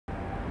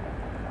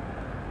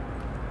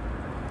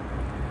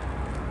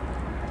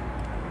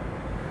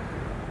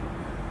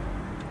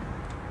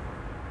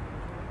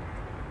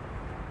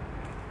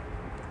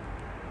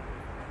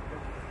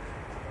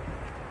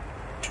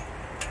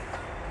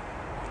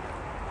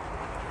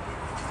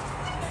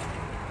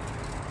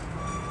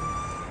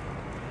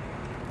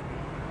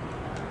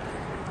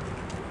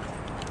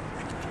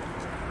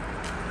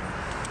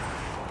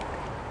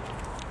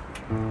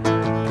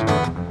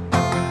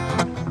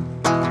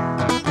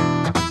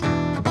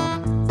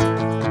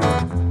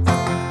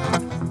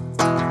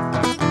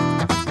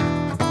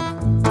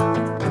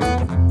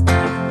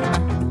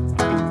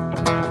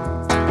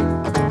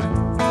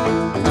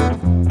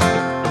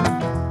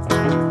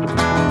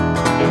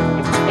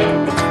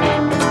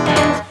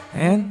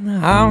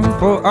time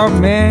for a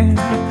man,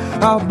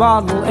 a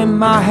bottle in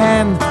my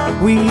hand.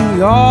 We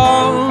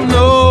all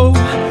know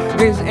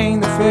this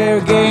ain't a fair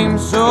game,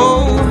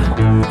 so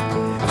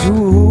to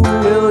who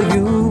will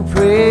you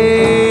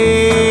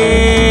pray?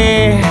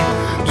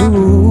 To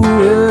who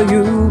will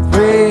you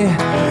pray?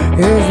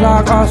 It's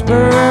like a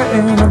spirit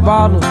in a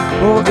bottle.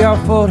 Put your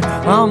foot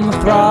on the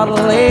throttle.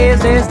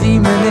 Is this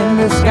demon in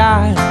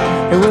disguise?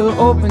 It will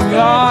open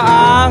your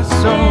eyes.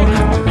 So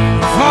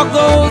fuck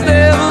those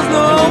devils,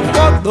 no,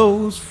 fuck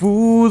those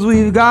fools.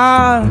 We've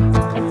got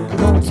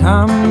no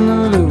time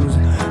to lose.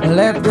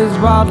 Let this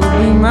bottle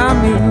be my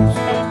muse.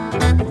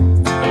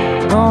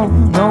 No,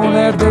 no,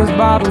 let this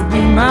bottle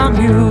be my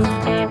muse.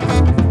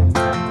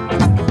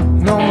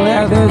 No,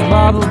 let this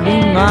bottle be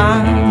my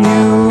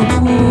muse.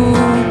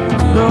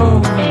 So,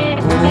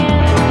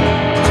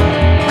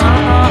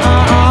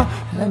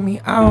 let me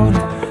out,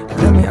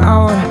 let me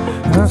out.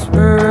 The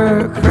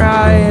spirit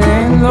crying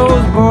in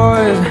those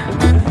boys.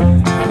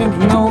 Think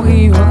no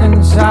evil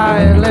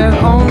inside. Let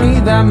only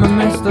them a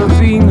Mr.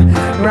 Beam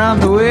grant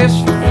the wish,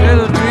 fulfill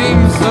a dream.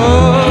 So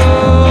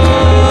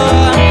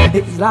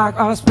it's like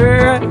a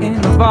spirit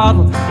in a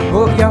bottle.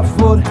 Put your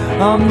foot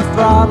on the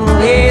throttle.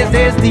 Is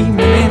this demon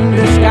in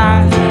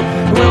disguise?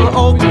 Will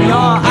open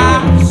your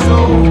eyes. So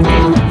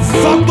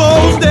fuck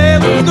those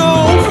devils, no,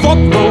 fuck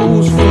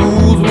those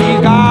fools. We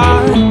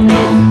got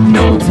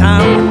no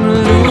time to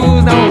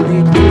lose. No,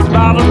 let this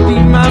bottle be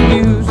my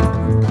muse.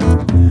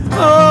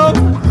 Oh,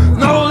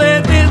 no,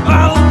 let this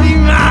bottle be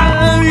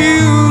my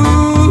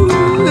muse.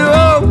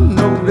 Oh,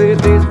 no, let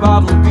this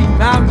bottle be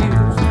my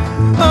muse.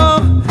 Oh,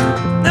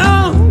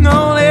 no, no,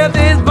 let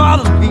this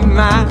bottle be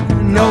mine.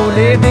 No,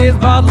 let this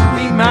bottle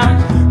be mine.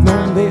 No,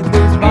 let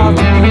this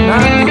bottle be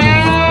mine.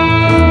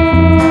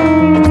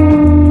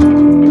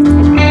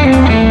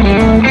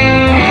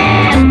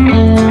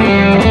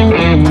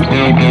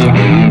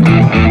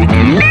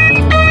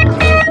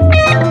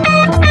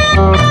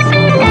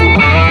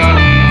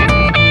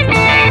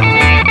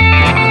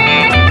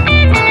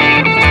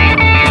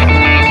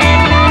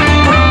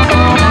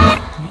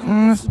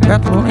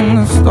 Battle in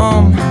the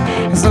storm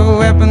is the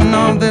weapon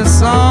of this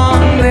song.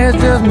 There's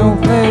just no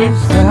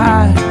place to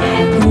hide.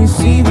 Can you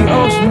see the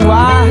ocean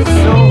wide?